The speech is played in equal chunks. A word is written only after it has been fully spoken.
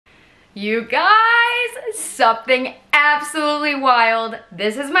You guys, something absolutely wild.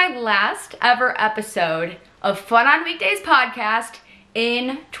 This is my last ever episode of Fun On Weekdays Podcast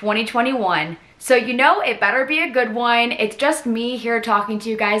in 2021. So you know it better be a good one. It's just me here talking to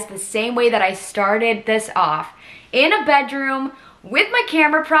you guys the same way that I started this off. In a bedroom with my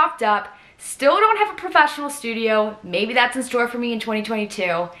camera propped up. Still don't have a professional studio. Maybe that's in store for me in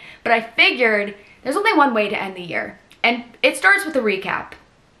 2022. But I figured there's only one way to end the year. And it starts with a recap.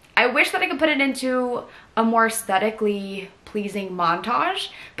 I wish that I could put it into a more aesthetically pleasing montage,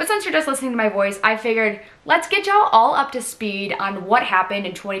 but since you're just listening to my voice, I figured let's get y'all all up to speed on what happened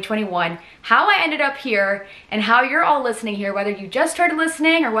in 2021, how I ended up here, and how you're all listening here, whether you just started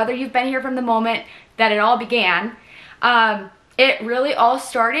listening or whether you've been here from the moment that it all began. It really all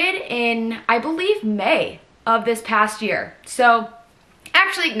started in, I believe, May of this past year. So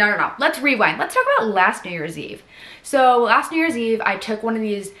actually, no. Let's rewind. Let's talk about last New Year's Eve. So last New Year's Eve, I took one of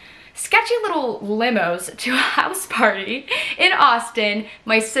these sketchy little limos to a house party in Austin.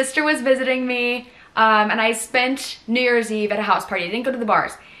 My sister was visiting me, and I spent New Year's Eve at a house party. I didn't go to the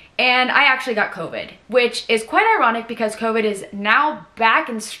bars. And I actually got COVID, which is quite ironic because COVID is now back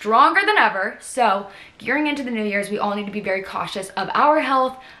and stronger than ever. So gearing into the New Year's, we all need to be very cautious of our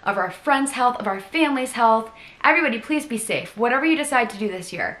health, of our friends' health, of our family's health. Everybody, please be safe. Whatever you decide to do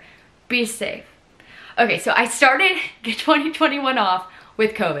this year, be safe. Okay, so I started 2021 off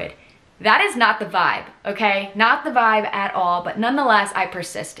with COVID. That is not the vibe, okay? Not the vibe at all, but nonetheless, I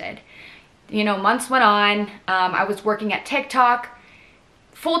persisted. You know, months went on. I was working at TikTok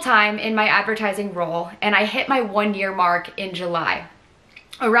full-time in my advertising role, and I hit my 1-year mark in July.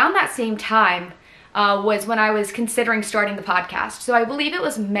 Around that same time was when I was considering starting the podcast. So I believe it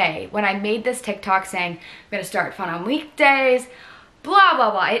was May when I made this TikTok saying, I'm gonna start Fun on Weekdays, blah, blah,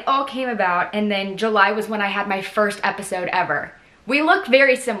 blah. It all came about, and then July was when I had my first episode ever. We looked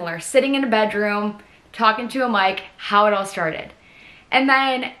very similar, sitting in a bedroom, talking to a mic, how it all started. And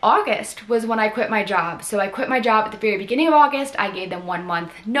then August was when I quit my job. So I quit my job at the very beginning of August. I gave them 1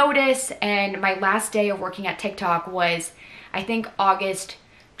 month notice, and my last day of working at TikTok was, I think, August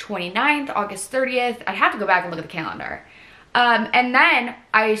 29th, August 30th. I'd have to go back and look at the calendar. And then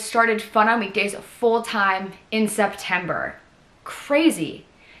I started Fun on Weekdays full-time in September. Crazy.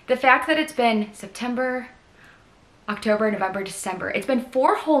 The fact that it's been September, October, November, December. It's been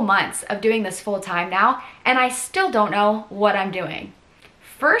 4 whole months of doing this full-time now, and I still don't know what I'm doing.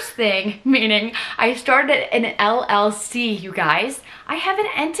 First thing, meaning I started an LLC, you guys. I have an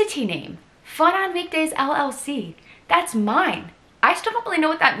entity name, Fun on Weekdays LLC. That's mine. I still don't really know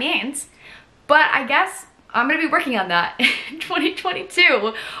what that means, but I guess I'm gonna be working on that in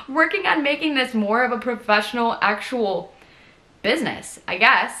 2022, working on making this more of a professional, actual business, I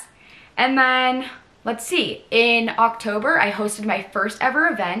guess. And then, let's see, in October, I hosted my first ever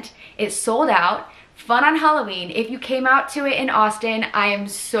event. It sold out. Fun on Halloween. If you came out to it in Austin, I am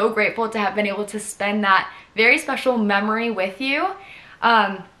so grateful to have been able to spend that very special memory with you.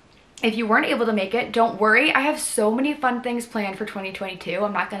 If you weren't able to make it, don't worry. I have so many fun things planned for 2022.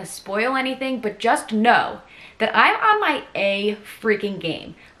 I'm not gonna spoil anything, but just know that I'm on my A freaking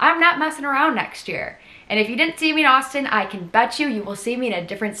game. I'm not messing around next year. And if you didn't see me in Austin, I can bet you will see me in a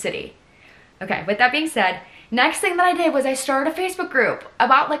different city. Okay, with that being said, next thing that I did was I started a Facebook group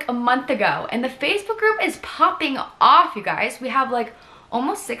about like a month ago, and the Facebook group is popping off, you guys. We have like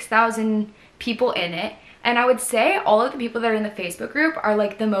almost 6,000 people in it, and I would say all of the people that are in the Facebook group are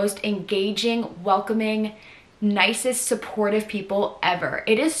like the most engaging, welcoming, nicest, supportive people ever.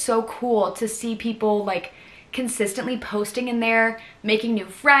 It is so cool to see people like consistently posting in there, making new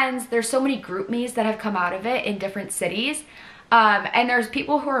friends. There's so many group me's that have come out of it in different cities. And there's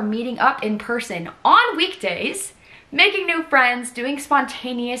people who are meeting up in person on weekdays, making new friends, doing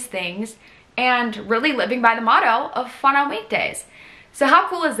spontaneous things, and really living by the motto of Fun on Weekdays. So how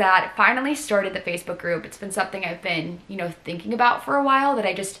cool is that? It finally started the Facebook group. It's been something I've been, thinking about for a while that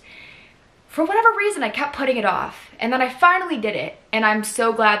I just, for whatever reason, I kept putting it off. And then I finally did it, and I'm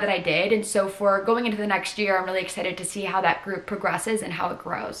so glad that I did. And so for going into the next year, I'm really excited to see how that group progresses and how it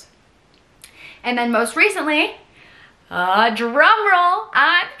grows. And then most recently, drum roll,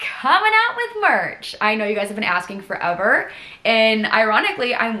 I'm coming out with merch. I know you guys have been asking forever, and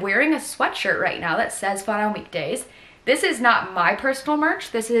ironically, I'm wearing a sweatshirt right now that says Fun on Weekdays. This is not my personal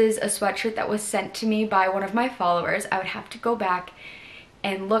merch. This is a sweatshirt that was sent to me by one of my followers. I would have to go back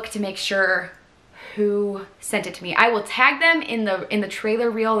and look to make sure who sent it to me. I will tag them in the trailer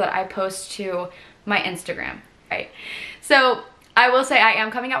reel that I post to my Instagram, right? So I will say I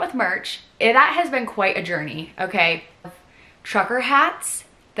am coming out with merch. That has been quite a journey, okay? Trucker hats,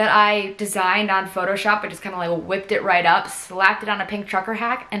 that I designed on Photoshop. I just kind of like whipped it right up, slapped it on a pink trucker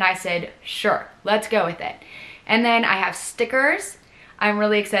hack, and I said, sure, let's go with it. And then I have stickers. I'm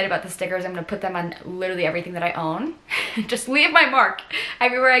really excited about the stickers. I'm gonna put them on literally everything that I own. Just leave my mark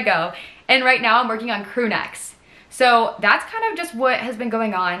everywhere I go. And right now I'm working on crew necks. So that's kind of just what has been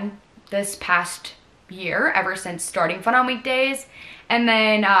going on this past year, ever since starting Fun on Weekdays. And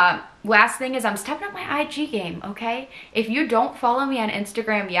then last thing is I'm stepping up my IG game, okay? If you don't follow me on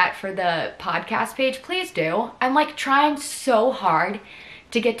Instagram yet for the podcast page, please do. I'm like trying so hard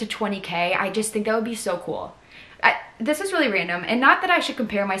to get to 20K. I just think that would be so cool. This is really random, and not that I should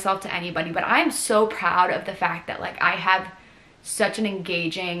compare myself to anybody, but I'm so proud of the fact that like I have such an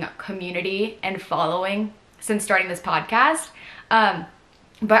engaging community and following since starting this podcast.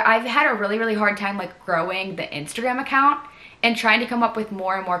 But I've had a really, really hard time like growing the Instagram account and trying to come up with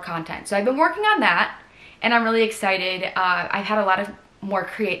more and more content. So I've been working on that, and I'm really excited. I've had a lot of more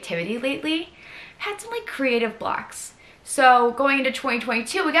creativity lately. Had some like creative blocks. So going into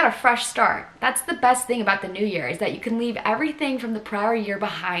 2022, we got a fresh start. That's the best thing about the new year, is that you can leave everything from the prior year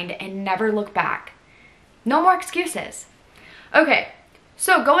behind and never look back. No more excuses. Okay,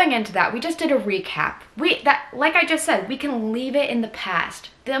 so going into that, we just did a recap. Like I just said, we can leave it in the past.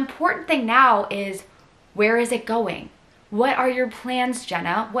 The important thing now is, where is it going? What are your plans,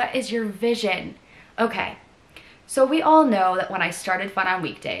 Jenna? What is your vision? Okay, so we all know that when I started Fun on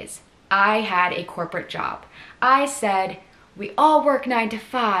Weekdays, I had a corporate job. I said, we all work 9 to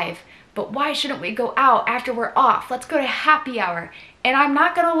 5, but why shouldn't we go out after we're off? Let's go to happy hour. And I'm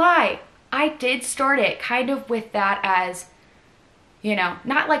not gonna lie, I did start it kind of with that as, you know,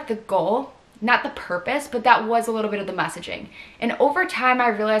 not like the goal, not the purpose, but that was a little bit of the messaging. And over time, I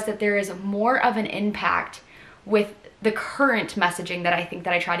realized that there is more of an impact with the current messaging that I think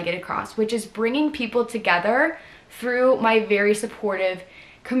that I try to get across, which is bringing people together through my very supportive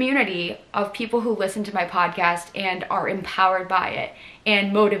community of people who listen to my podcast and are empowered by it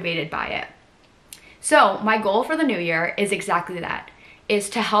and motivated by it. So my goal for the new year is exactly that,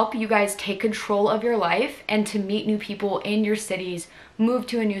 is to help you guys take control of your life and to meet new people in your cities, move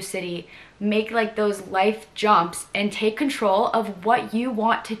to a new city, make like those life jumps and take control of what you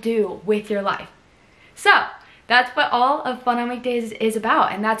want to do with your life. So that's what all of Fun on Weekdays is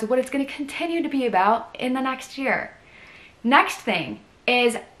about, and that's what it's going to continue to be about in the next year. Next thing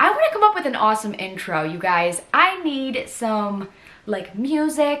is, I want to come up with an awesome intro, you guys. I need some like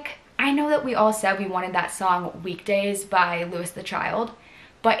music. I know that we all said we wanted that song Weekdays by Louis the Child,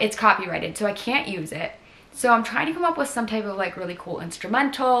 but it's copyrighted, so I can't use it. So I'm trying to come up with some type of like really cool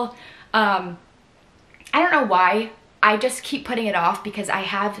instrumental. I don't know why. I just keep putting it off because I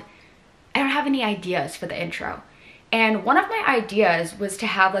don't have any ideas for the intro. And one of my ideas was to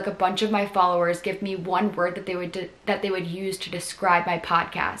have like a bunch of my followers give me one word that they would use to describe my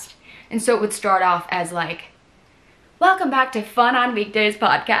podcast. And so it would start off as like, welcome back to Fun on Weekdays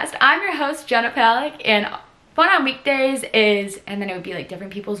Podcast. I'm your host, Jenna Palick, and Fun on Weekdays is, and then it would be like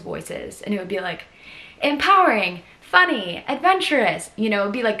different people's voices, and it would be like empowering, funny, adventurous, you know, it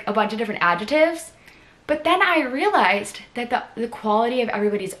would be like a bunch of different adjectives. But then I realized that the quality of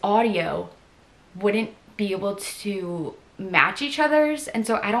everybody's audio wouldn't be able to match each other's, and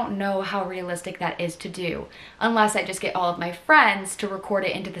so I don't know how realistic that is to do unless I just get all of my friends to record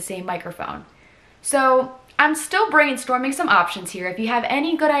it into the same microphone. So I'm still brainstorming some options here. If you have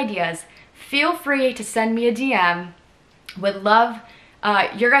any good ideas, feel free to send me a DM. Would love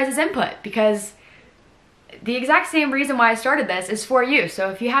your guys' input, because the exact same reason why I started this is for you. So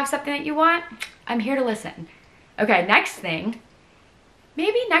if you have something that you want, I'm here to listen. Okay, next thing,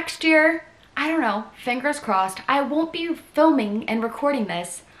 maybe next year, I don't know, fingers crossed, I won't be filming and recording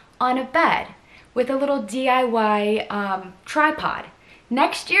this on a bed with a little DIY tripod.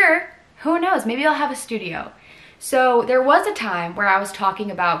 Next year, who knows, maybe I'll have a studio. So there was a time where I was talking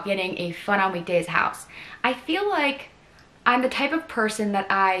about getting a Fun on Weekdays house. I feel like I'm the type of person that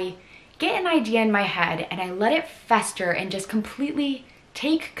I get an idea in my head and I let it fester and just completely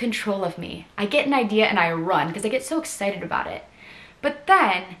take control of me. I get an idea and I run because I get so excited about it. But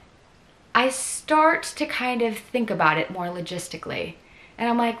then I start to kind of think about it more logistically. And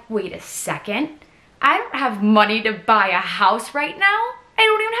I'm like, wait a second. I don't have money to buy a house right now. I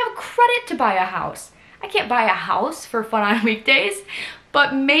don't even have credit to buy a house. I can't buy a house for Fun on Weekdays.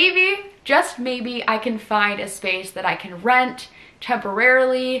 But maybe, just maybe, I can find a space that I can rent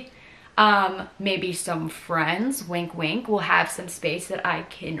temporarily. Maybe some friends, wink wink, will have some space that I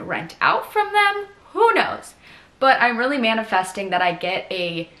can rent out from them. Who knows? But I'm really manifesting that I get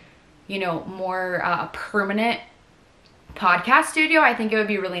a, you know, more permanent podcast studio, I think it would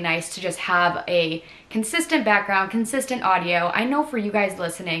be really nice to just have a consistent background, consistent audio. I know for you guys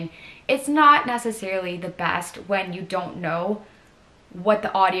listening, it's not necessarily the best when you don't know what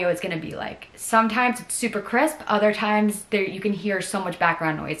the audio is going to be like. Sometimes it's super crisp, other times you can hear so much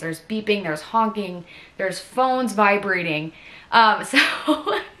background noise. There's beeping, there's honking, there's phones vibrating.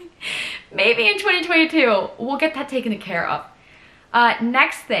 So maybe in 2022, we'll get that taken care of.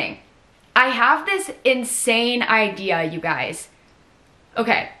 Next thing, I have this insane idea, you guys.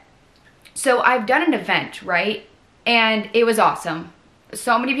 Okay, so I've done an event, right? And it was awesome.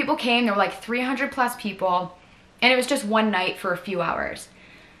 So many people came, there were like 300 plus people, and it was just one night for a few hours.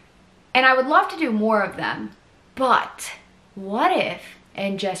 And I would love to do more of them, but what if,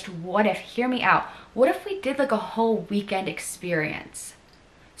 and just what if, hear me out, what if we did like a whole weekend experience?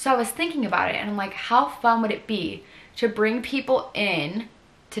 So I was thinking about it, and I'm like, how fun would it be to bring people in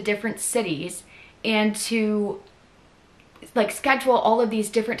to different cities and to like schedule all of these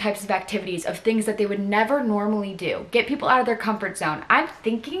different types of activities of things that they would never normally do. Get people out of their comfort zone. I'm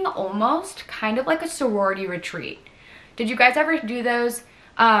thinking almost kind of like a sorority retreat. Did you guys ever do those?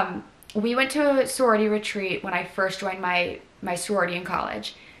 We went to a sorority retreat when I first joined my sorority in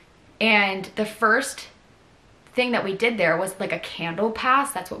college. And the first thing that we did there was like a candle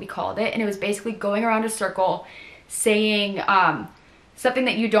pass. That's what we called it. And it was basically going around a circle saying something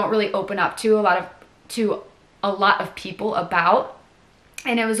that you don't really open up to a lot of people about.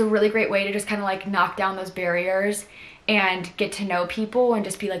 And it was a really great way to just kind of like knock down those barriers and get to know people and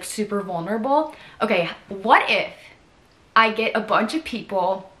just be like super vulnerable. Okay, what if I get a bunch of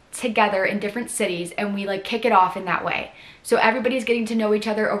people together in different cities and we like kick it off in that way? So everybody's getting to know each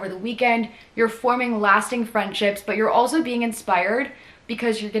other over the weekend. You're forming lasting friendships, but you're also being inspired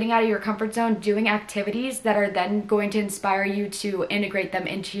because you're getting out of your comfort zone, doing activities that are then going to inspire you to integrate them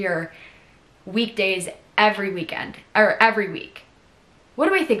into your weekdays every weekend or every week. What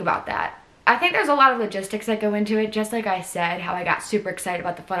do we think about that? I think there's a lot of logistics that go into it, just like I said, how I got super excited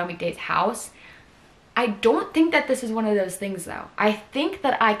about the Fun On Weekdays house. I don't think that this is one of those things though. I think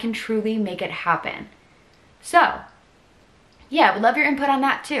that I can truly make it happen. So, yeah, I would love your input on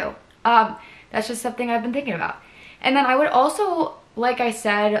that too. That's just something I've been thinking about. And then I would also, like I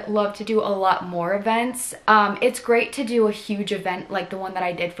said, love to do a lot more events. It's great to do a huge event like the one that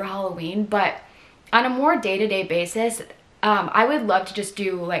I did for Halloween, but on a more day-to-day basis, I would love to just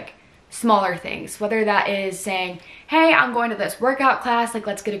do like smaller things, whether that is saying, hey, I'm going to this workout class, like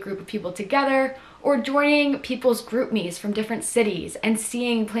let's get a group of people together, or joining people's group meets from different cities and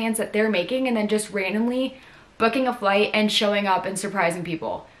seeing plans that they're making and then just randomly booking a flight and showing up and surprising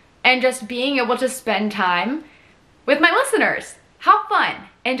people and just being able to spend time with my listeners. How fun,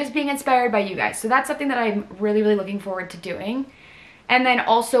 and just being inspired by you guys. So that's something that I'm really, really looking forward to doing. And then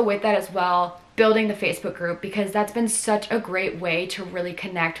also with that as well, building the Facebook group, because that's been such a great way to really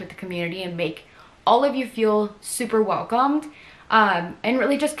connect with the community and make all of you feel super welcomed, and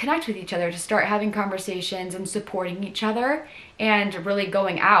really just connect with each other, to start having conversations and supporting each other and really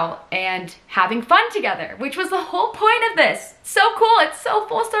going out and having fun together, which was the whole point of this. So cool, it's so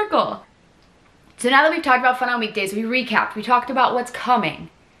full circle. So now that we've talked about Fun On Weekdays, we recapped, we talked about what's coming.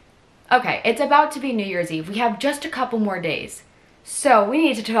 Okay, it's about to be New Year's Eve. We have just a couple more days. So we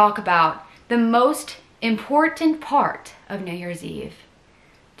need to talk about the most important part of New Year's Eve.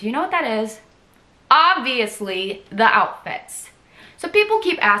 Do you know what that is? Obviously, the outfits. So people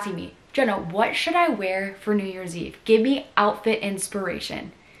keep asking me, Jenna, what should I wear for New Year's Eve? Give me outfit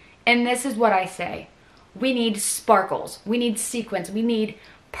inspiration. And this is what I say. We need sparkles. We need sequins. We need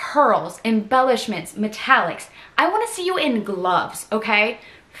pearls, embellishments, metallics. I want to see you in gloves, okay?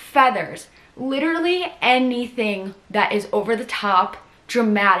 Feathers. Literally anything that is over the top,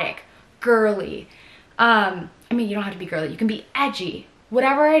 dramatic, girly. I mean, you don't have to be girly. You can be edgy.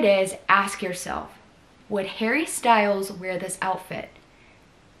 Whatever it is, ask yourself, would Harry Styles wear this outfit?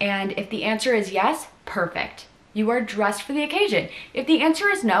 And if the answer is yes, perfect. You are dressed for the occasion. If the answer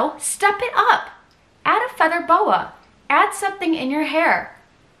is no, step it up. Add a feather boa. Add something in your hair.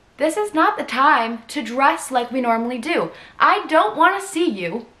 This is not the time to dress like we normally do. I don't want to see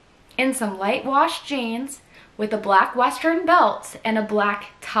you in some light wash jeans with a black Western belt and a black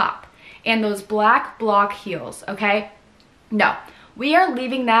top and those black block heels, okay? No, we are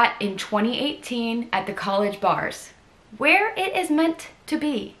leaving that in 2018 at the college bars, where it is meant to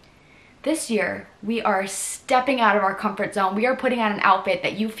be. This year, we are stepping out of our comfort zone. We are putting on an outfit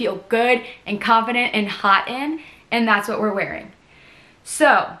that you feel good and confident and hot in, and that's what we're wearing.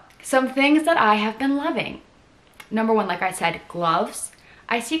 So, some things that I have been loving. Number one, like I said, gloves.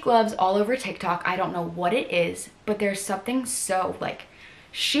 I see gloves all over TikTok. I don't know what it is, but there's something so like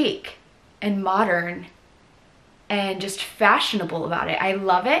chic and modern and just fashionable about it. I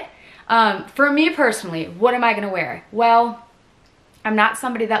love it. For me personally, what am I gonna wear? Well, I'm not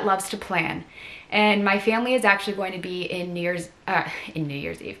somebody that loves to plan. And my family is actually going to be in New Year's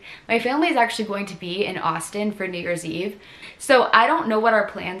Eve. My family is actually going to be in Austin for New Year's Eve. So I don't know what our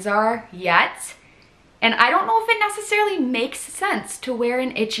plans are yet. And I don't know if it necessarily makes sense to wear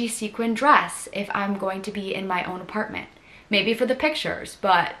an itchy sequin dress if I'm going to be in my own apartment. Maybe for the pictures,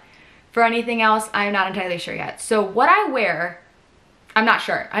 but for anything else, I'm not entirely sure yet. So what I wear, I'm not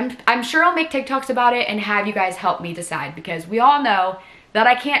sure. I'm sure I'll make TikToks about it and have you guys help me decide, because we all know that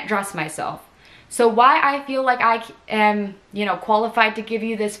I can't dress myself. So why I feel like I am, qualified to give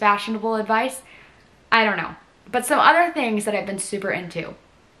you this fashionable advice, I don't know. But some other things that I've been super into.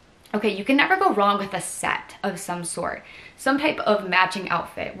 Okay, you can never go wrong with a set of some sort. Some type of matching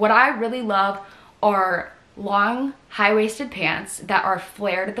outfit. What I really love are long, high-waisted pants that are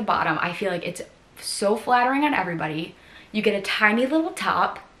flared at the bottom. I feel like it's so flattering on everybody. You get a tiny little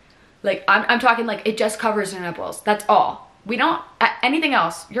top. Like, I'm talking like it just covers your nipples. That's all. We don't, anything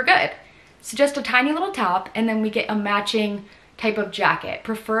else, you're good. So just a tiny little top, and then we get a matching type of jacket,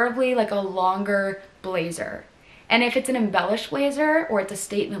 preferably like a longer blazer. And if it's an embellished blazer or it's a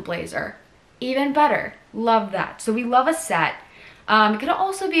statement blazer, even better. Love that. So we love a set. It could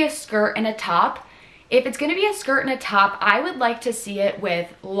also be a skirt and a top. If it's gonna be a skirt and a top, I would like to see it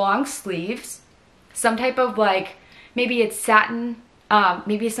with long sleeves, some type of like, maybe it's satin,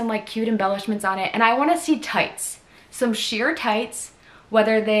 maybe some like cute embellishments on it. And I wanna see tights, some sheer tights,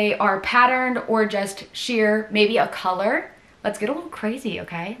 whether they are patterned or just sheer, maybe a color. Let's get a little crazy,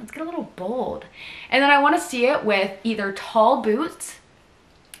 okay? Let's get a little bold. And then I wanna see it with either tall boots.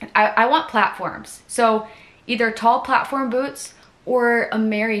 I want platforms. So either tall platform boots or a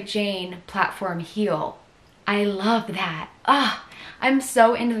Mary Jane platform heel. I love that. I'm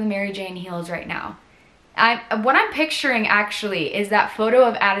so into the Mary Jane heels right now. What I'm picturing actually is that photo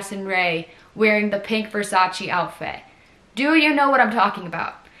of Addison Rae wearing the pink Versace outfit. Do you know what I'm talking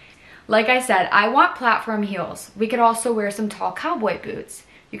about? Like I said, I want platform heels. We could also wear some tall cowboy boots.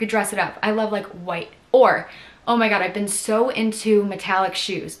 You could dress it up. I love like white. Or, oh my God, I've been so into metallic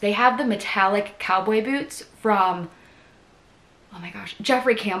shoes. They have the metallic cowboy boots from, oh my gosh,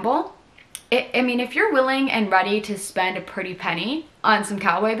 Jeffrey Campbell. I mean, if you're willing and ready to spend a pretty penny on some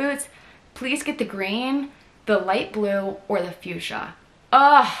cowboy boots, please get the green, the light blue, or the fuchsia.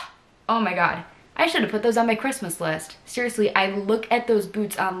 Oh my God. I should have put those on my Christmas list. Seriously, I look at those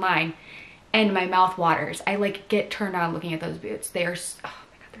boots online and my mouth waters. I like get turned on looking at those boots. They are, oh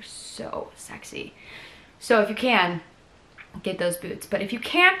my God, they're so sexy. So if you can, get those boots. But if you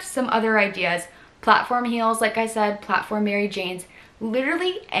can't, some other ideas. Platform heels, like I said, platform Mary Janes.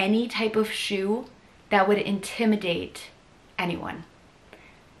 Literally any type of shoe that would intimidate anyone.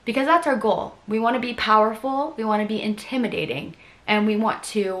 Because that's our goal. We want to be powerful, we want to be intimidating, and we want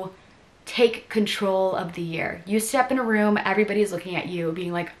to take control of the year. You step in a room, everybody's looking at you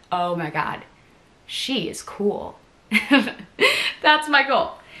being like, oh my God, she is cool. That's my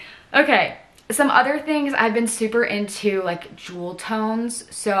goal. Okay, some other things I've been super into, like jewel tones.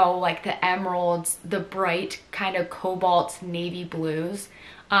 So like the emeralds, the bright kind of cobalt navy blues,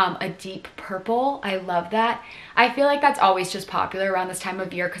 a deep purple. I love that. I feel like that's always just popular around this time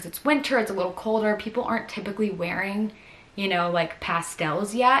of year because it's winter, it's a little colder. People aren't typically wearing, like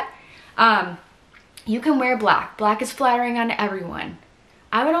pastels yet. You can wear black. Black is flattering on everyone.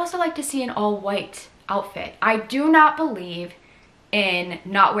 I would also like to see an all white outfit. I do not believe in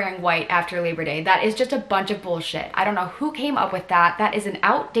not wearing white after Labor Day. That is just a bunch of bullshit. I don't know who came up with that. That is an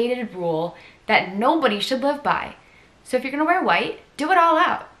outdated rule that nobody should live by. So if you're gonna wear white, do it all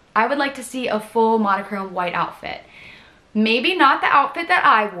out. I would like to see a full monochrome white outfit. Maybe not the outfit that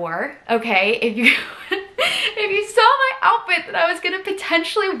I wore, okay? If you if you saw my outfit that I was gonna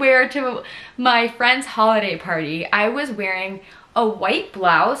potentially wear to my friend's holiday party, I was wearing a white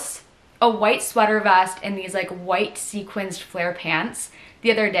blouse, a white sweater vest, and these like white sequenced flare pants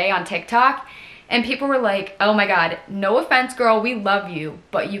the other day on TikTok. And people were like, oh my God, no offense girl, we love you,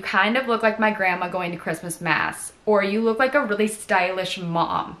 but you kind of look like my grandma going to Christmas mass, or you look like a really stylish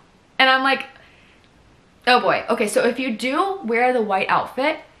mom. And I'm like, oh boy. Okay, so if you do wear the white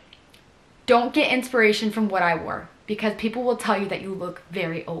outfit, don't get inspiration from what I wore, because people will tell you that you look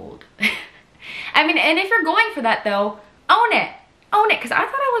very old. I mean, and if you're going for that though, own it. Own it, because I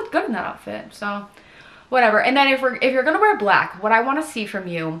thought I looked good in that outfit, so whatever. And then if you're gonna wear black, what I wanna see from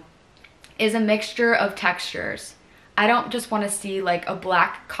you is a mixture of textures. I don't just wanna see like a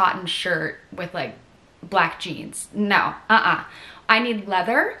black cotton shirt with like black jeans. No, I need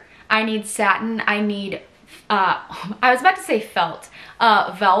leather, I need satin, I need, I was about to say felt,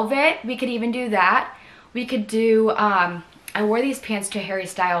 velvet, we could even do that. We could do, I wore these pants to Harry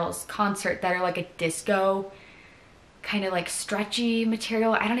Styles' concert that are like a disco, kind of like stretchy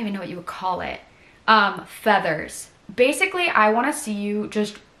material. I don't even know what you would call it. Feathers. Basically, I want to see you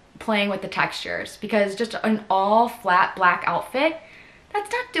just playing with the textures, because just an all flat black outfit,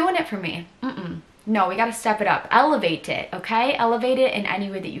 that's not doing it for me. No, we got to step it up. Elevate it, okay? Elevate it in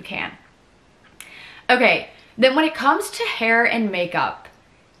any way that you can. Okay, then when it comes to hair and makeup,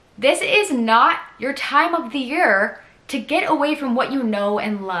 this is not your time of the year to get away from what you know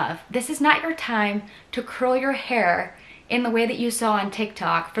and love. This is not your time to curl your hair in the way that you saw on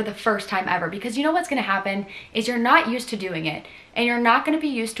TikTok for the first time ever, because you know what's gonna happen is you're not used to doing it, and you're not gonna be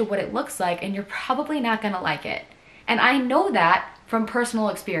used to what it looks like, and you're probably not gonna like it. And I know that from personal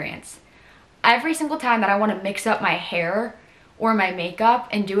experience. Every single time that I wanna mix up my hair or my makeup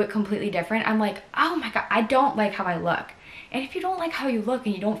and do it completely different, I'm like, oh my God, I don't like how I look. And if you don't like how you look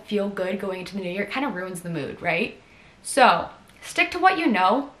and you don't feel good going into the new year, it kind of ruins the mood, right? So stick to what you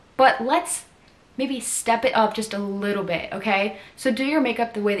know, but let's maybe step it up just a little bit, okay? So do your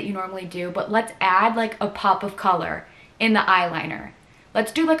makeup the way that you normally do, but let's add like a pop of color in the eyeliner.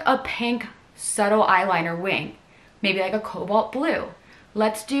 Let's do like a pink subtle eyeliner wing, maybe like a cobalt blue.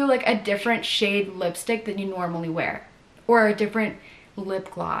 Let's do like a different shade lipstick than you normally wear, or a different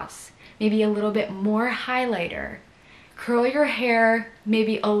lip gloss, maybe a little bit more highlighter. Curl your hair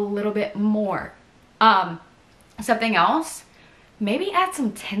maybe a little bit more. Something else, maybe add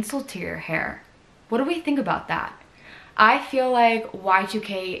some tinsel to your hair. What do we think about that? I feel like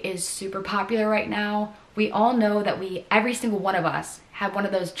Y2K is super popular right now. We all know that every single one of us had one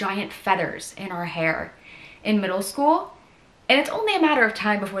of those giant feathers in our hair in middle school, and it's only a matter of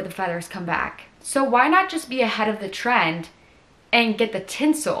time before the feathers come back. So why not just be ahead of the trend and get the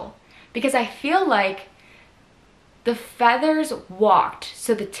tinsel? Because I feel like the feathers walked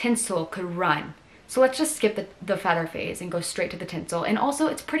so the tinsel could run. So let's just skip the feather phase and go straight to the tinsel. And also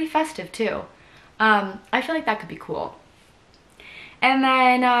it's pretty festive too. I feel like that could be cool. And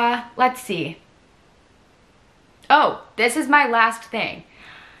then let's see. Oh, this is my last thing.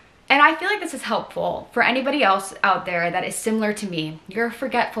 And I feel like this is helpful for anybody else out there that is similar to me. You're a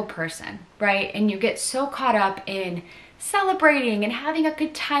forgetful person, right? And you get so caught up in celebrating and having a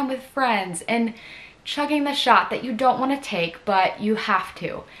good time with friends and chugging the shot that you don't want to take, but you have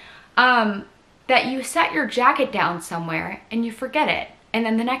to. That you set your jacket down somewhere and you forget it. And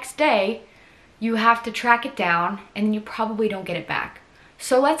then the next day, you have to track it down and you probably don't get it back.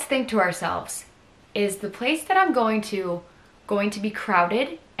 So let's think to ourselves, is the place that I'm going to be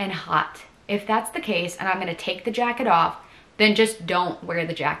crowded and hot? If that's the case and I'm gonna take the jacket off, then just don't wear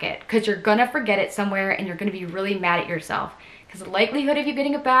the jacket, because you're gonna forget it somewhere and you're gonna be really mad at yourself, because the likelihood of you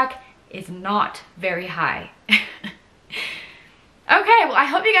getting it back is not very high. Okay, well, I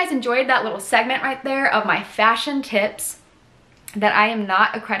hope you guys enjoyed that little segment right there of my fashion tips that I am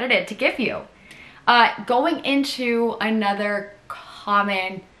not accredited to give you. Going into another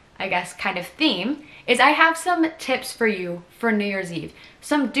common, I guess, kind of theme is I have some tips for you for New Year's Eve.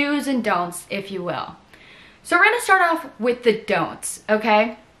 Some do's and don'ts, if you will. So we're gonna start off with the don'ts,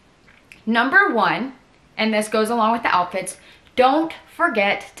 okay? Number one, and this goes along with the outfits, don't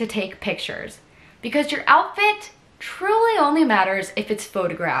forget to take pictures, because your outfit truly only matters if it's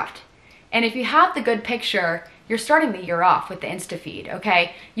photographed. And if you have the good picture, you're starting the year off with the Insta feed,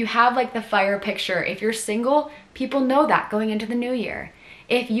 okay? You have like the fire picture. If you're single, people know that going into the new year.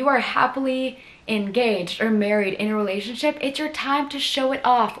 If you are happily engaged or married in a relationship, it's your time to show it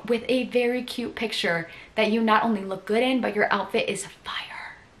off with a very cute picture that you not only look good in, but your outfit is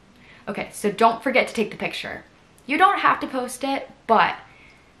fire. Okay, so don't forget to take the picture. You don't have to post it, but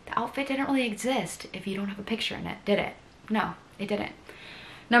the outfit didn't really exist if you don't have a picture in it, did it? No, it didn't.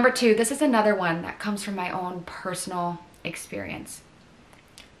 Number two, this is another one that comes from my own personal experience.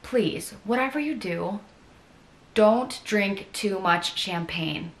 Please, whatever you do, don't drink too much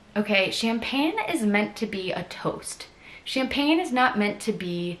champagne, okay? Champagne is meant to be a toast. Champagne is not meant to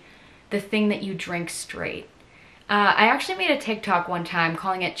be the thing that you drink straight. I actually made a TikTok one time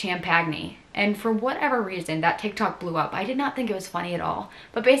calling it champagne, and for whatever reason, that TikTok blew up. I did not think it was funny at all.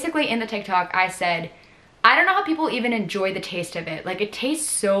 But basically in the TikTok, I said, I don't know how people even enjoy the taste of it. Like, it tastes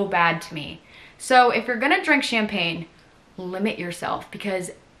so bad to me. So if you're gonna drink champagne, limit yourself,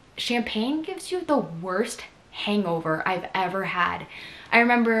 because champagne gives you the worst hangover I've ever had. I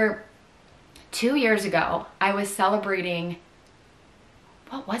remember 2 years ago, I was celebrating,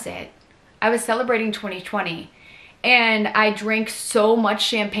 what was it? I was celebrating 2020, and I drank so much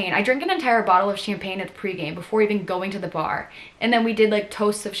champagne. I drank an entire bottle of champagne at the pregame before even going to the bar. And then we did like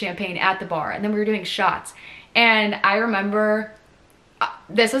toasts of champagne at the bar, and then we were doing shots. And I remember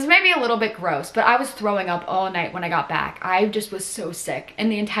this is maybe a little bit gross, but I was throwing up all night when I got back. I just was so sick.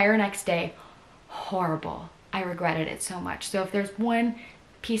 And the entire next day, horrible. I regretted it so much. So if there's one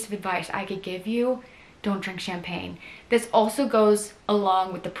piece of advice I could give you, don't drink champagne. This also goes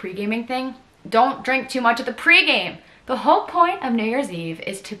along with the pre-gaming thing. Don't drink too much at the pre-game. The whole point of New Year's Eve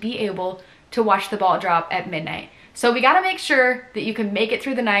is to be able to watch the ball drop at midnight. So we gotta make sure that you can make it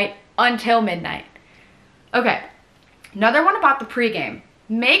through the night until midnight. Okay, another one about the pre-game.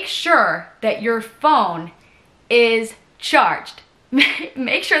 Make sure that your phone is charged.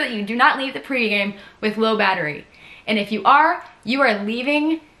 Make sure that you do not leave the pregame with low battery. And if you are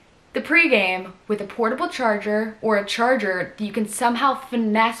leaving the pregame with a portable charger or a charger that you can somehow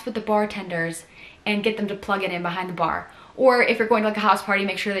finesse with the bartenders and get them to plug it in behind the bar. Or if you're going to like a house party,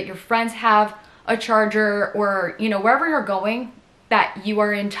 make sure that your friends have a charger, or you know, wherever you're going, that you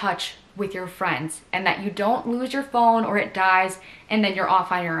are in touch with your friends and that you don't lose your phone or it dies and then you're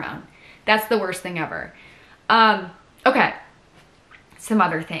off on your own. That's the worst thing ever. Okay, some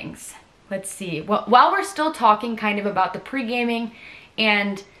other things. Let's see. Well, while we're still talking kind of about the pre-gaming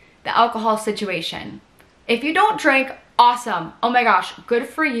and the alcohol situation, if you don't drink, awesome. Oh my gosh, good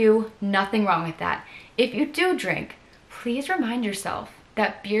for you. Nothing wrong with that. If you do drink, please remind yourself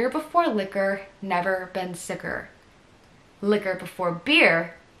that beer before liquor, never been sicker. Liquor before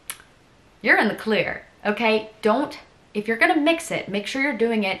beer, you're in the clear, okay? If you're gonna mix it, make sure you're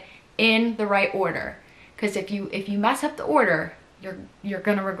doing it in the right order. Because if you mess up the order, you're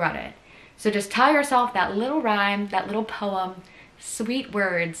gonna regret it. So just tell yourself that little rhyme, that little poem, sweet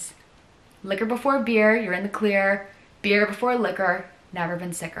words. Liquor before beer, you're in the clear. Beer before liquor, never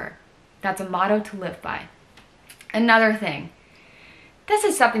been sicker. That's a motto to live by. Another thing, this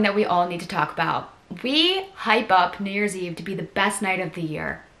is something that we all need to talk about. We hype up New Year's Eve to be the best night of the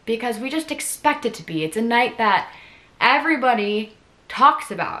year because we just expect it to be. It's a night that everybody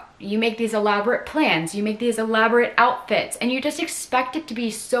talks about. You make these elaborate plans, you make these elaborate outfits, and you just expect it to be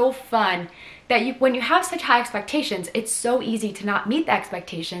so fun that when you have such high expectations, it's so easy to not meet the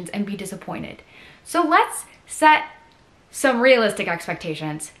expectations and be disappointed. So let's set some realistic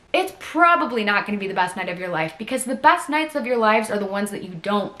expectations. It's probably not going to be the best night of your life because the best nights of your lives are the ones that you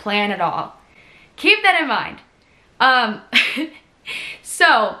don't plan at all. Keep that in mind.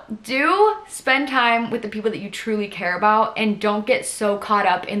 So do spend time with the people that you truly care about and don't get so caught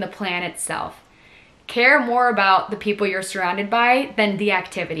up in the plan itself. Care more about the people you're surrounded by than the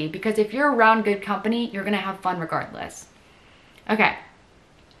activity, because if you're around good company, you're gonna have fun regardless. Okay,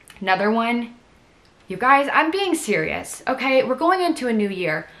 another one. You guys, I'm being serious, okay? We're going into a new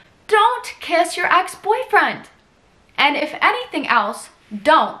year. Don't kiss your ex-boyfriend. And if anything else,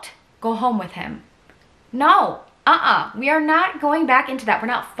 don't go home with him. No, we are not going back into that. We're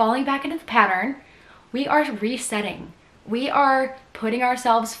not falling back into the pattern. We are resetting. We are putting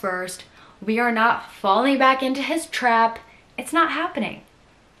ourselves first. We are not falling back into his trap. It's not happening.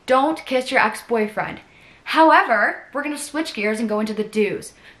 Don't kiss your ex-boyfriend. However, we're gonna switch gears and go into the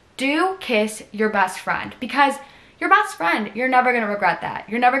do's. Do kiss your best friend, because your best friend, you're never gonna regret that.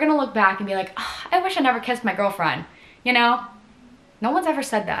 You're never gonna look back and be like, oh, I wish I never kissed my girlfriend. You know? No one's ever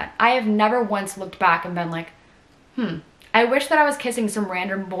said that. I have never once looked back and been like, I wish that I was kissing some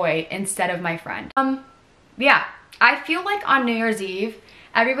random boy instead of my friend. Yeah, I feel like on New Year's Eve,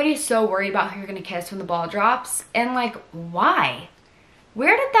 everybody's so worried about who you're gonna kiss when the ball drops, and like, why?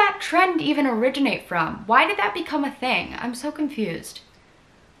 Where did that trend even originate from? Why did that become a thing? I'm so confused.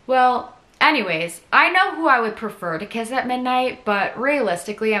 Well, anyways, I know who I would prefer to kiss at midnight, but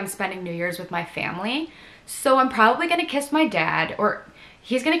realistically, I'm spending New Year's with my family, so I'm probably gonna kiss my dad, or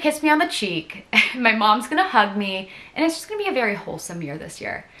he's gonna kiss me on the cheek, my mom's gonna hug me, and it's just gonna be a very wholesome year this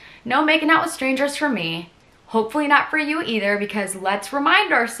year. No making out with strangers for me. Hopefully not for you either, because let's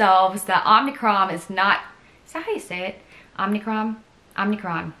remind ourselves that Omicron is not, is that how you say it? Omicron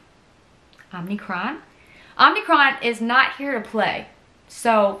is not here to play.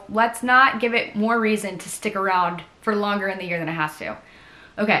 So let's not give it more reason to stick around for longer in the year than it has to.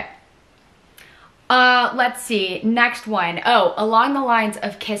 Okay. Let's see, next one. Oh, along the lines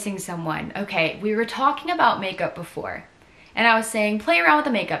of kissing someone. Okay, we were talking about makeup before, and I was saying play around with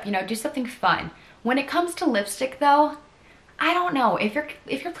the makeup, you know, do something fun. When it comes to lipstick though, I don't know. If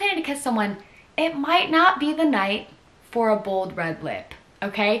you're planning to kiss someone, it might not be the night for a bold red lip,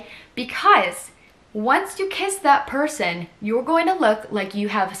 okay? Because once you kiss that person, you're going to look like you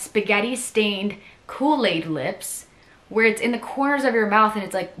have spaghetti stained Kool-Aid lips, where it's in the corners of your mouth and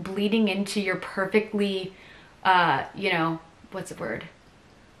it's like bleeding into your perfectly, you know, what's the word?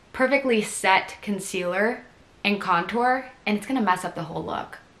 Perfectly set concealer and contour, and it's gonna mess up the whole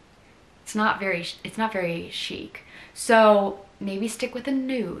look. It's not very chic. So maybe stick with a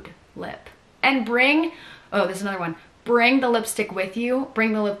nude lip. And oh, this is another one. Bring the lipstick with you.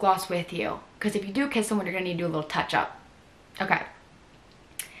 Bring the lip gloss with you. Because if you do kiss someone, you're going to need to do a little touch up. Okay.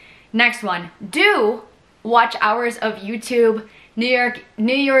 Next one. Do watch hours of YouTube, New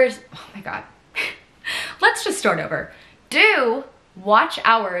Year's, oh my God. Let's just start over. Do watch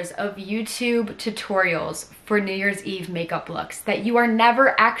hours of YouTube tutorials for New Year's Eve makeup looks that you are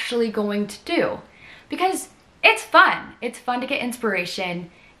never actually going to do. Because it's fun. It's fun to get inspiration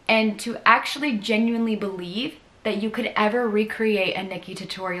and to actually genuinely believe that you could ever recreate a Nikki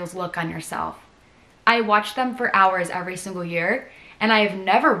Tutorials look on yourself. I watch them for hours every single year, and I have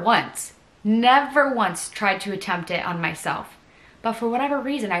never once tried to attempt it on myself. But for whatever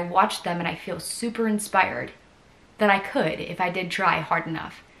reason, I watch them and I feel super inspired that I could if I did try hard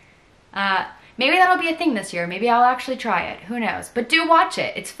enough. Maybe that'll be a thing this year. Maybe I'll actually try it. Who knows? But do watch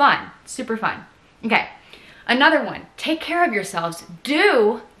it. It's fun. Super fun. Okay. Another one. Take care of yourselves.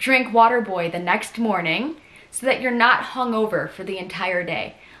 Do drink Waterboy the next morning so that you're not hungover for the entire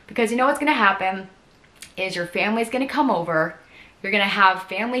day. Because you know what's going to happen is your family's going to come over. You're going to have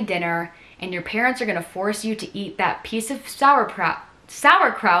family dinner and your parents are going to force you to eat that piece of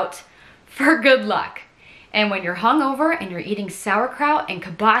sauerkraut for good luck. And when you're hungover and you're eating sauerkraut and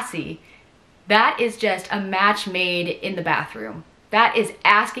kibasi, that is just a match made in the bathroom. That is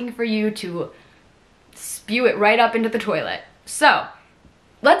asking for you to spew it right up into the toilet. So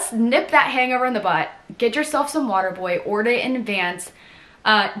let's nip that hangover in the butt. Get yourself some Waterboy, order it in advance.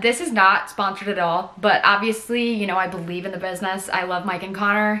 This is not sponsored at all, but obviously, you know, I believe in the business. I love Mike and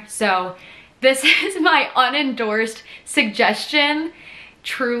Connor. So this is my unendorsed suggestion.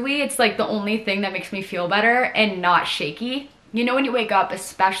 Truly, it's like the only thing that makes me feel better and not shaky. You know when you wake up,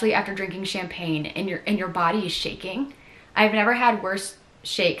 especially after drinking champagne and your body is shaking? I've never had worse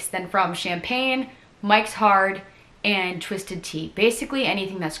shakes than from champagne, Mike's Hard, and Twisted Tea. Basically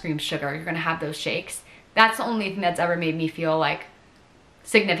anything that screams sugar, you're gonna have those shakes. That's the only thing that's ever made me feel like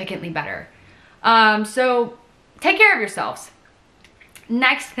significantly better. So take care of yourselves.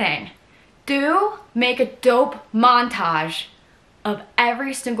 Next thing, do make a dope montage of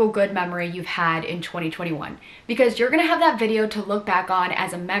every single good memory you've had in 2021, because you're gonna have that video to look back on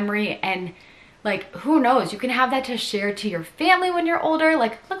as a memory, and like, who knows, you can have that to share to your family when you're older.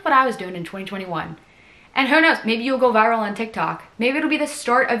 Like, look what I was doing in 2021. And who knows, maybe you'll go viral on TikTok. Maybe it'll be the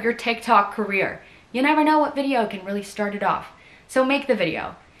start of your TikTok career. You never know what video can really start it off. So make the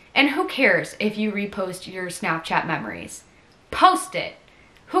video. And who cares if you repost your Snapchat memories? Post it.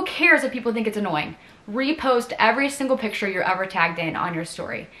 Who cares if people think it's annoying? Repost every single picture you're ever tagged in on your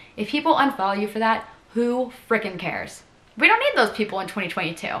story. If people unfollow you for that, who frickin' cares? We don't need those people in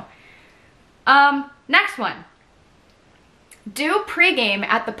 2022. Next one. Do pregame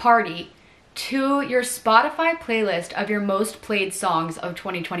at the party to your Spotify playlist of your most played songs of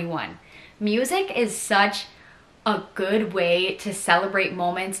 2021. Music is such a good way to celebrate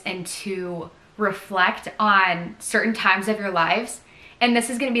moments and to reflect on certain times of your lives. And this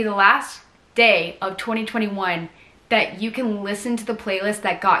is going to be the last day of 2021 that you can listen to the playlist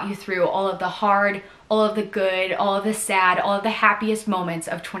that got you through all of the hard, all of the good, all of the sad, all of the happiest moments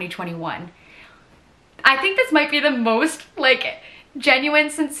of 2021. I think this might be the most like genuine,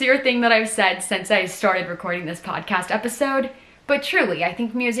 sincere thing that I've said since I started recording this podcast episode. But truly, I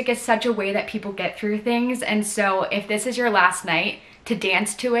think music is such a way that people get through things. And so if this is your last night to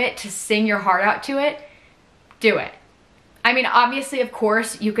dance to it, to sing your heart out to it, do it. I mean, obviously, of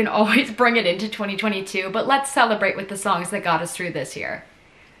course, you can always bring it into 2022, but let's celebrate with the songs that got us through this year.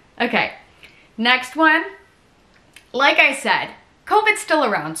 Okay, next one. Like I said, COVID's still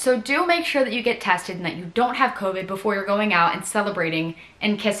around, so do make sure that you get tested and that you don't have COVID before you're going out and celebrating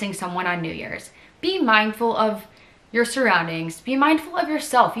and kissing someone on New Year's. Be mindful of your surroundings. Be mindful of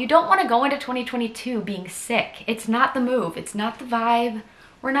yourself. You don't want to go into 2022 being sick. It's not the move. It's not the vibe.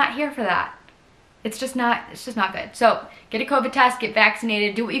 We're not here for that. It's just not good. So get a COVID test, get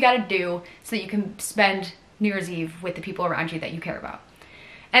vaccinated, do what you gotta do so that you can spend New Year's Eve with the people around you that you care about.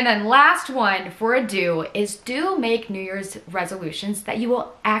 And then last one for a do is do make New Year's resolutions that you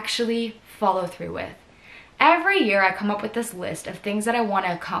will actually follow through with. Every year I come up with this list of things that I want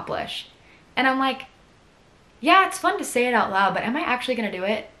to accomplish. And I'm like, yeah, it's fun to say it out loud, but am I actually gonna do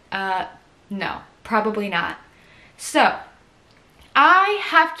it? No, probably not. So I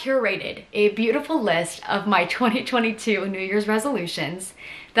have curated a beautiful list of my 2022 New Year's resolutions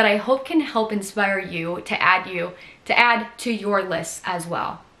that I hope can help inspire you to add to your list as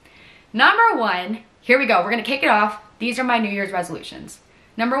well. Number one, here we go. We're gonna kick it off. These are my New Year's resolutions.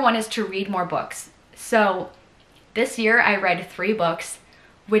 Number one is to read more books. So this year I read 3 books,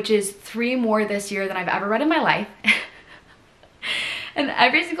 which is 3 more this year than I've ever read in my life. And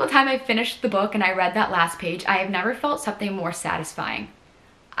every single time I finished the book and I read that last page, I have never felt something more satisfying.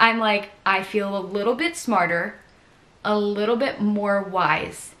 I'm like, I feel a little bit smarter, a little bit more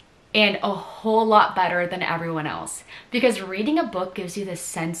wise, and a whole lot better than everyone else. Because reading a book gives you this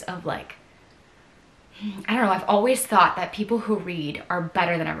sense of like, I don't know, I've always thought that people who read are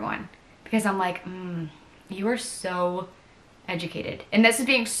better than everyone. Because I'm like, you are so educated. And this is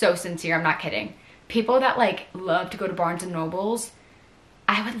being so sincere, I'm not kidding. People that like love to go to Barnes and Nobles,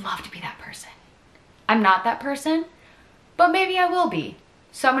 I would love to be that person. I'm not that person, but maybe I will be.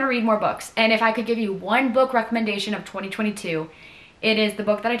 So I'm gonna read more books. And if I could give you one book recommendation of 2022, it is the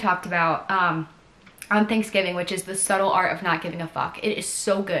book that I talked about on Thanksgiving, which is The Subtle Art of Not Giving a Fuck. It is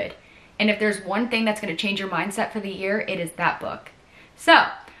so good. And if there's one thing that's gonna change your mindset for the year, it is that book. So,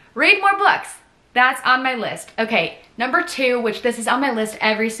 read more books. That's on my list. Okay, number 2, which this is on my list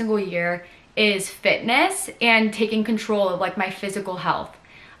every single year, is fitness and taking control of like my physical health.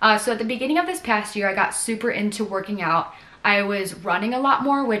 So at the beginning of this past year, I got super into working out. I was running a lot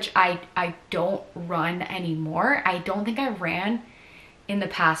more, which I don't run anymore. I don't think I ran in the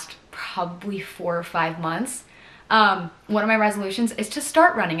past probably 4 or 5 months. One of my resolutions is to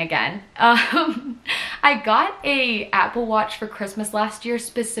start running again. I got a Apple Watch for Christmas last year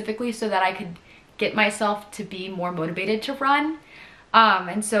specifically so that I could get myself to be more motivated to run.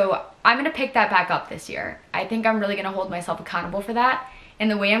 And so I'm gonna pick that back up this year. I think I'm really gonna hold myself accountable for that. And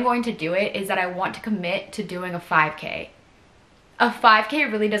the way I'm going to do it is that I want to commit to doing a 5K. A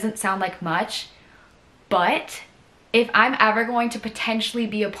 5K really doesn't sound like much, but if I'm ever going to potentially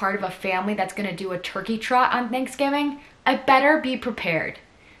be a part of a family that's gonna do a turkey trot on Thanksgiving, I better be prepared.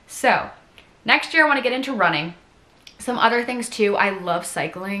 So next year I wanna get into running. Some other things too, I love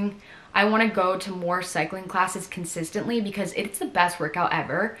cycling. I wanna go to more cycling classes consistently because it's the best workout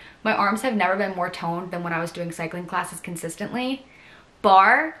ever. My arms have never been more toned than when I was doing cycling classes consistently.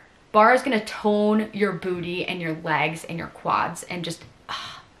 Bar is gonna tone your booty and your legs and your quads and just,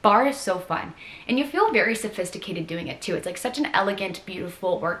 bar is so fun. And you feel very sophisticated doing it too. It's like such an elegant,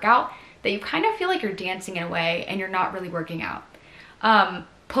 beautiful workout that you kind of feel like you're dancing in a way and you're not really working out.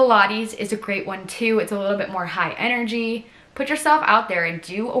 Pilates is a great one too. It's a little bit more high energy. Put yourself out there and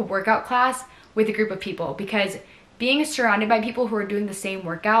do a workout class with a group of people because being surrounded by people who are doing the same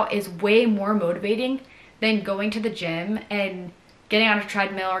workout is way more motivating than going to the gym and getting on a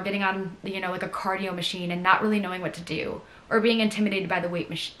treadmill or getting on, you know, like a cardio machine and not really knowing what to do or being intimidated by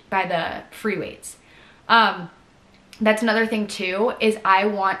the free weights. That's another thing too, is I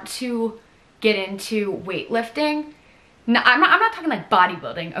want to get into weightlifting. No, I'm not talking like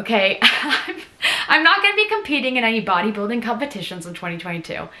bodybuilding, okay? I'm not gonna be competing in any bodybuilding competitions in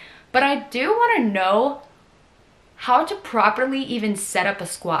 2022, but I do wanna know how to properly even set up a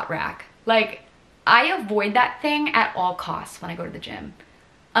squat rack. Like, I avoid that thing at all costs when I go to the gym.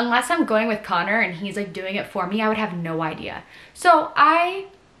 Unless I'm going with Connor and he's like doing it for me, I would have no idea. So I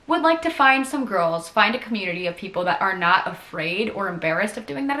would like to find some girls, find a community of people that are not afraid or embarrassed of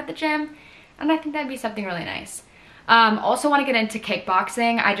doing that at the gym. And I think that'd be something really nice. Also want to get into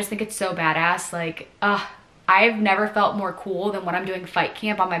kickboxing. I just think it's so badass. Like, I've never felt more cool than when I'm doing fight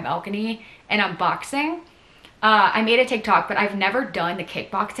camp on my balcony and I'm boxing. I made a TikTok, but I've never done the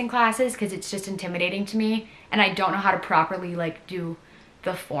kickboxing classes because it's just intimidating to me and I don't know how to properly like do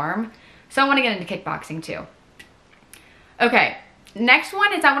the form. So I want to get into kickboxing too. Okay, next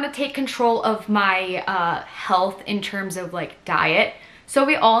one is I want to take control of my health in terms of like diet. So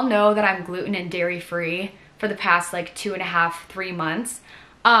we all know that I'm gluten and dairy free for the past like 2.5, 3 months.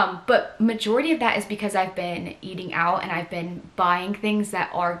 But majority of that is because I've been eating out and I've been buying things that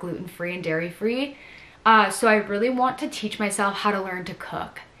are gluten free and dairy free. So I really want to teach myself how to learn to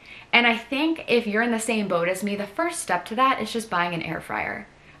cook. And I think if you're in the same boat as me, the first step to that is just buying an air fryer.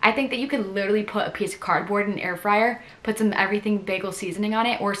 I think that you could literally put a piece of cardboard in an air fryer, put some everything bagel seasoning on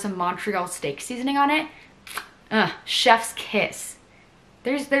it or some Montreal steak seasoning on it. Chef's kiss.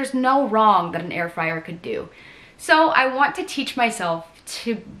 There's no wrong that an air fryer could do. So I want to teach myself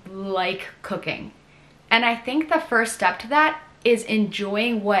to like cooking. And I think the first step to that is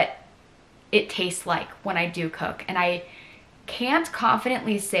enjoying what it tastes like when I do cook. And I can't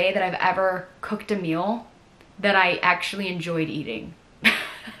confidently say that I've ever cooked a meal that I actually enjoyed eating.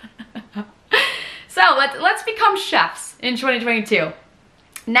 So let's become chefs in 2022.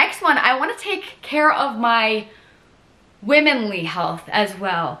 Next one, I want to take care of my womanly health as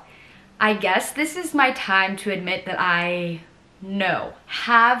well. I guess this is my time to admit that I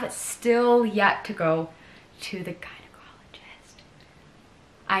have still yet to go to the gynecologist.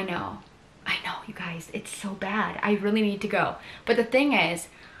 I know, you guys, it's so bad. I really need to go. But the thing is,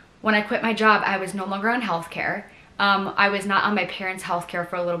 when I quit my job, I was no longer on healthcare. I was not on my parents' healthcare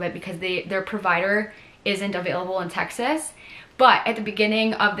for a little bit because their provider isn't available in Texas. But at the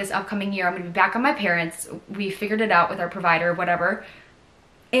beginning of this upcoming year, I'm gonna be back on my parents. We figured it out with our provider, whatever.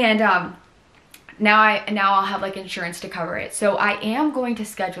 And now I'll have like insurance to cover it. So I am going to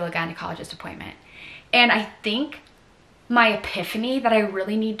schedule a gynecologist appointment. And I think my epiphany that I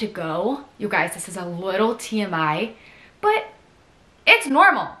really need to go, you guys, this is a little TMI, but it's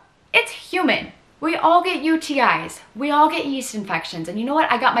normal. It's human. We all get UTIs. We all get yeast infections. And you know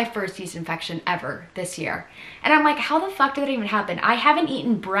what? I got my first yeast infection ever this year. And I'm like, how the fuck did that even happen? I haven't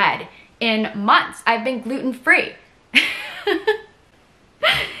eaten bread in months. I've been gluten-free.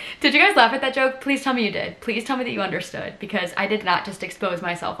 Did you guys laugh at that joke? Please tell me you did. Please tell me that you understood, because I did not just expose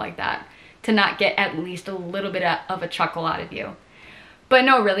myself like that to not get at least a little bit of a chuckle out of you. But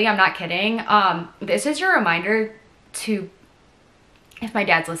no, really, I'm not kidding. This is your reminder to, if my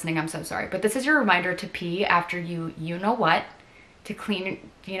dad's listening, I'm so sorry, but this is your reminder to pee after you know what, to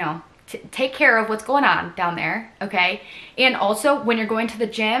clean, to take care of what's going on down there, okay? And also when you're going to the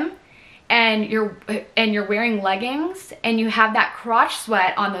gym and you're wearing leggings and you have that crotch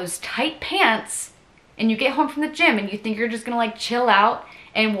sweat on those tight pants and you get home from the gym and you think you're just gonna like chill out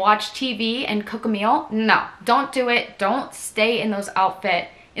and watch TV and cook a meal, no, don't do it. Don't stay in those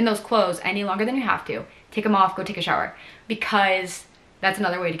clothes any longer than you have to. Take them off, go take a shower, because that's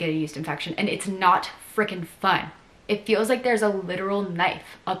another way to get a yeast infection, and it's not freaking fun. It feels like there's a literal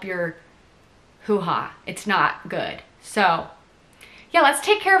knife up your hoo-ha. It's not good. So yeah, let's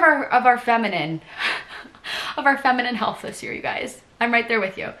take care of our feminine of our feminine health this year, you guys. I'm right there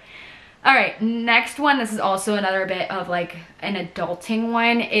with you. All right, next one, this is also another bit of like an adulting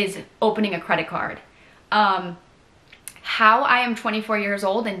one, is opening a credit card. How I am 24 years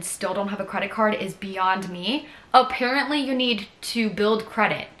old and still don't have a credit card is beyond me. Apparently you need to build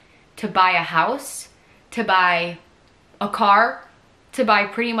credit to buy a house, to buy a car, to buy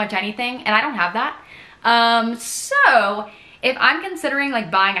pretty much anything, and I don't have that. So if I'm considering like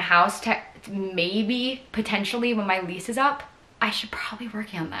buying a house, maybe potentially when my lease is up, I should probably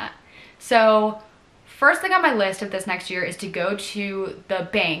work on that. So first thing on my list of this next year is to go to the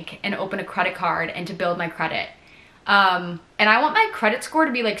bank and open a credit card and to build my credit. And I want my credit score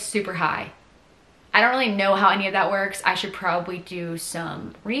to be like super high. I don't really know how any of that works. I should probably do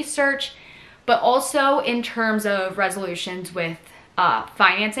some research, but also in terms of resolutions with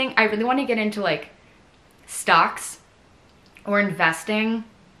financing, I really want to get into like stocks or investing.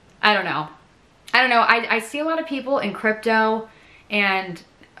 I don't know. I see a lot of people in crypto and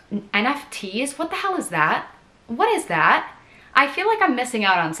NFTs. What the hell is that? What is that? I feel like I'm missing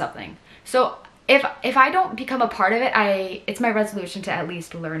out on something. So if I don't become a part of it, it's my resolution to at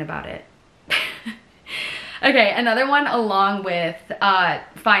least learn about it. Okay, another one along with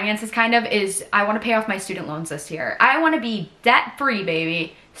finances kind of is I want to pay off my student loans this year. I want to be debt-free,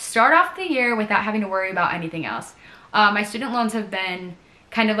 baby. Start off the year without having to worry about anything else. My student loans have been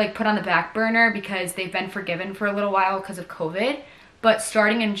kind of like put on the back burner because they've been forgiven for a little while because of COVID. But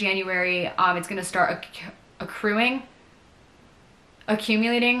starting in January, it's going to start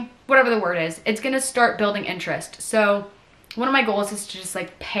accumulating, whatever the word is. It's going to start building interest. So one of my goals is to just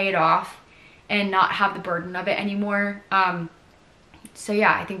like pay it off and not have the burden of it anymore. So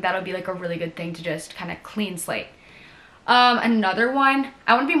yeah, I think that'll be like a really good thing to just kind of clean slate. Another one,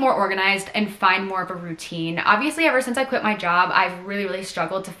 I want to be more organized and find more of a routine. Obviously, ever since I quit my job, I've really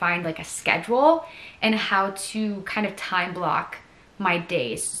struggled to find like a schedule and how to kind of time block my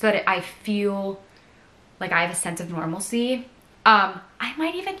days so that I feel like I have a sense of normalcy. I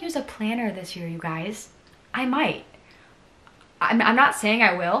might even use a planner this year, you guys. I might. I'm not saying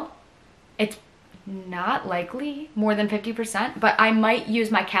I will. It's not likely more than 50%, but I might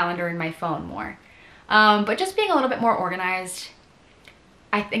use my calendar in my phone more. But just being a little bit more organized,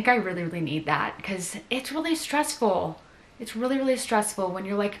 I think I really need that, because it's really stressful. It's really stressful when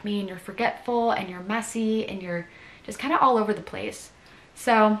you're like me and you're forgetful and you're messy and you're just kind of all over the place.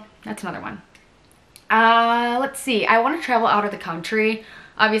 So that's another one. Let's see. I want to travel out of the country.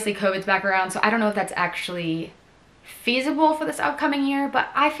 Obviously COVID's back around, so I don't know if that's actually feasible for this upcoming year, but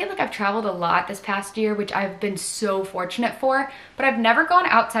I feel like I've traveled a lot this past year, which I've been so fortunate for, but I've never gone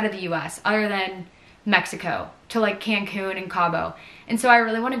outside of the US other than Mexico to like Cancun and Cabo. And so I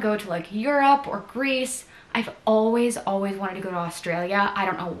really want to go to like Europe or Greece. I've always wanted to go to Australia. I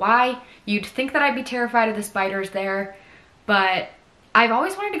don't know why. You'd think that I'd be terrified of the spiders there, but I've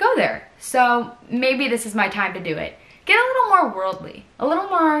always wanted to go there. So maybe this is my time to do it. Get a little more worldly, a little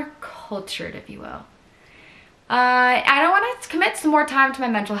more cultured, if you will. I don't want to commit some more time to my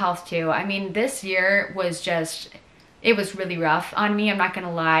mental health too. I mean, this year was just it was really rough on me. I'm not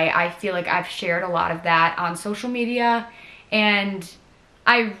gonna lie. I feel like I've shared a lot of that on social media, and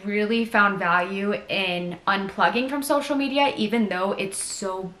I really found value in unplugging from social media, even though it's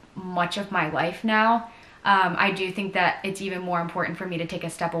so much of my life now. I do think that it's even more important for me to take a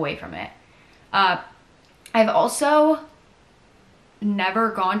step away from it. I've also never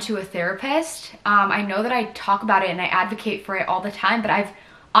gone to a therapist. I know that I talk about it and I advocate for it all the time, but I've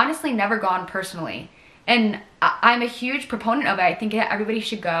honestly never gone personally. And I'm a huge proponent of it. I think that everybody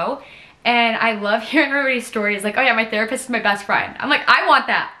should go. And I love hearing everybody's stories like, oh yeah, my therapist is my best friend. I'm like, I want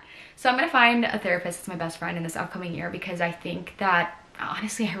that. So I'm gonna find a therapist that's my best friend in this upcoming year, because I think that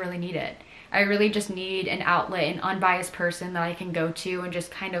honestly, I really need it. I really just need an outlet, an unbiased person that I can go to and just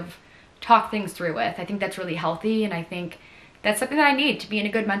kind of talk things through with. I think that's really healthy, and I think that's something that I need to be in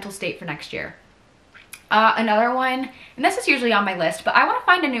a good mental state for next year. Another one, and this is usually on my list, but I want to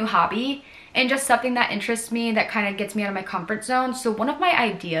find a new hobby and just something that interests me, that kind of gets me out of my comfort zone. So one of my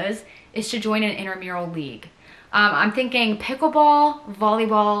ideas is to join an intramural league. I'm thinking pickleball,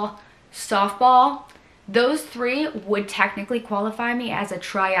 volleyball, softball. Those 3 would technically qualify me as a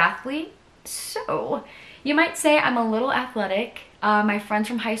triathlete. So you might say I'm a little athletic. My friends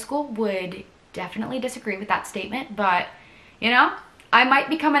from high school would definitely disagree with that statement, but you know, I might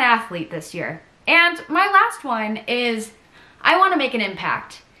become an athlete this year. And my last one is I want to make an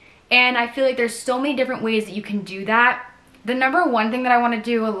impact. And I feel like there's so many different ways that you can do that. The number one thing that I want to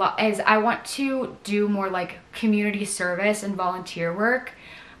do a lot is I want to do more like community service and volunteer work.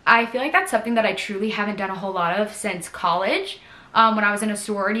 I feel like that's something that I truly haven't done a whole lot of since college, when I was in a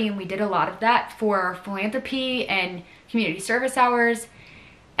sorority, and we did a lot of that for philanthropy and community service hours.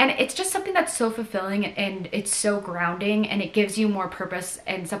 And it's just something that's so fulfilling, and it's so grounding, and it gives you more purpose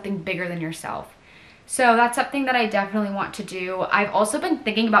and something bigger than yourself. So that's something that I definitely want to do. I've also been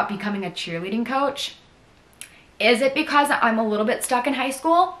thinking about becoming a cheerleading coach. Is it because I'm a little bit stuck in high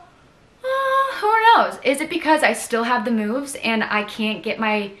school? Who knows? Is it because I still have the moves and I can't get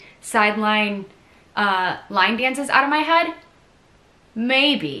my sideline line dances out of my head?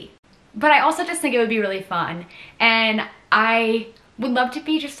 Maybe. But I also just think it would be really fun. And I would love to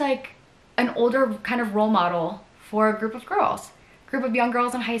be just like an older kind of role model for a group of girls. Group of young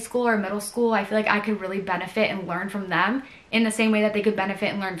girls in high school or middle school. I feel like I could really benefit and learn from them in the same way that they could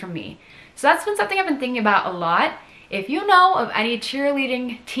benefit and learn from me. So that's been something I've been thinking about a lot. If you know of any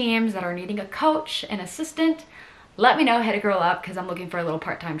cheerleading teams that are needing a coach, an assistant, let me know, hit a girl up, because I'm looking for a little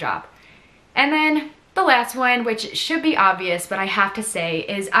part-time job. And then the last one, which should be obvious, but I have to say,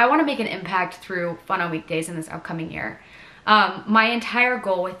 is I want to make an impact through Fun on Weekdays in this upcoming year. My entire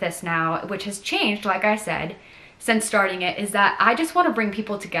goal with this now, which has changed, like I said, since starting it, is that I just want to bring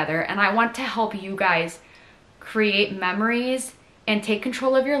people together, and I want to help you guys create memories and take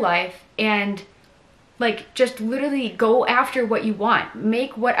control of your life, and like just literally go after what you want,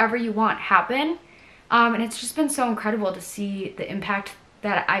 make whatever you want happen. And it's just been so incredible to see the impact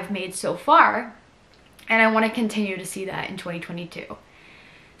that I've made so far, and I want to continue to see that in 2022.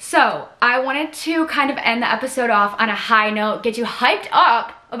 So I wanted to kind of end the episode off on a high note, get you hyped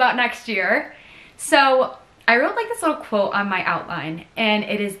up about next year. So I wrote like this little quote on my outline, and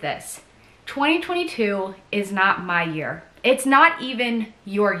it is this: 2022 is not my year. It's not even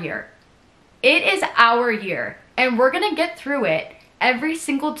your year. It is our year, and we're gonna get through it every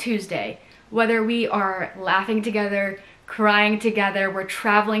single Tuesday, whether we are laughing together, crying together, we're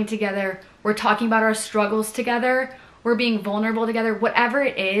traveling together, we're talking about our struggles together, we're being vulnerable together, whatever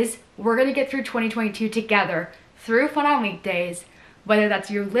it is, we're gonna get through 2022 together through Fun on Weekdays, whether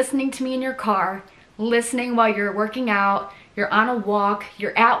that's you listening to me in your car, listening while you're working out, you're on a walk,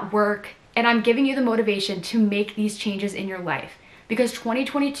 you're at work, and I'm giving you the motivation to make these changes in your life. Because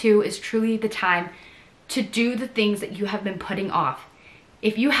 2022 is truly the time to do the things that you have been putting off.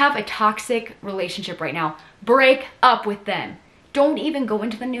 If you have a toxic relationship right now, break up with them. Don't even go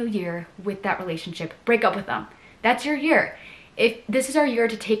into the new year with that relationship. Break up with them. That's your year. If this is our year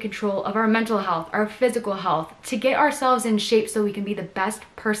to take control of our mental health, our physical health, to get ourselves in shape so we can be the best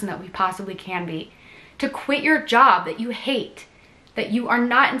person that we possibly can be, to quit your job that you hate, that you are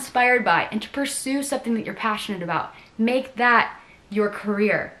not inspired by, and to pursue something that you're passionate about. Make that your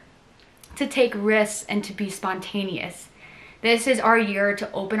career, to take risks and to be spontaneous. This is our year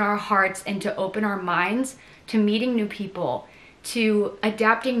to open our hearts and to open our minds to meeting new people, to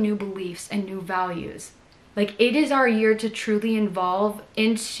adapting new beliefs and new values. Like, it is our year to truly evolve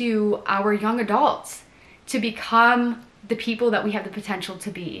into our young adults, to become the people that we have the potential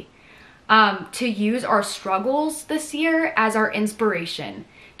to be, to use our struggles this year as our inspiration,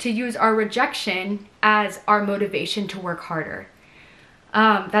 to use our rejection as our motivation to work harder.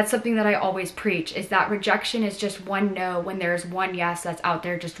 That's something that I always preach, is that rejection is just one no when there's one yes that's out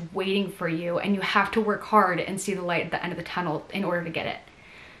there just waiting for you, and you have to work hard and see the light at the end of the tunnel in order to get it.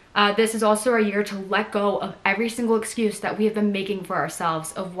 This is also a year to let go of every single excuse that we have been making for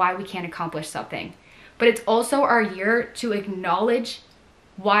ourselves of why we can't accomplish something. But it's also our year to acknowledge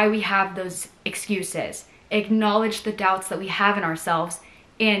why we have those excuses, acknowledge the doubts that we have in ourselves,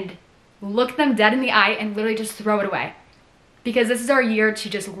 and look them dead in the eye and literally just throw it away. Because this is our year to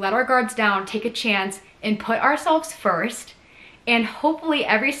just let our guards down, take a chance, and put ourselves first. And hopefully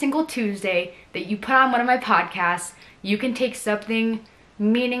every single Tuesday that you put on one of my podcasts, you can take something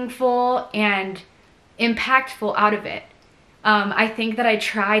meaningful and impactful out of it. I think that I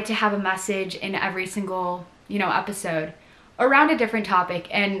try to have a message in every single, episode around a different topic.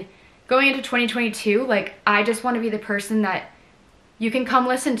 And going into 2022, like, I just want to be the person that you can come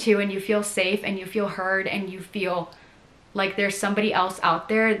listen to and you feel safe and you feel heard and you feel like there's somebody else out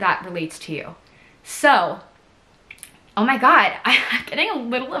there that relates to you. So, oh my God, I'm getting a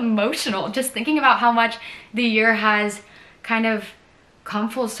little emotional just thinking about how much the year has kind of come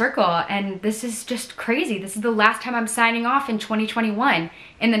full circle, and this is just crazy. This is the last time I'm signing off in 2021,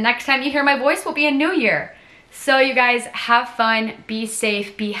 and the next time you hear my voice will be a new year. So you guys, have fun, be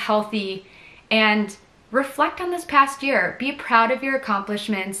safe, be healthy, and reflect on this past year. Be proud of your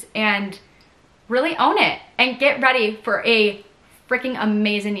accomplishments and really own it, and get ready for a freaking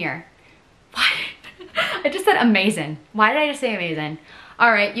amazing year. What? I just said amazing. Why did I just say amazing?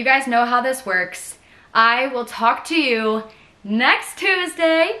 All right, you guys know how this works. I will talk to you next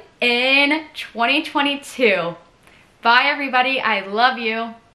Tuesday in 2022. Bye everybody, I love you.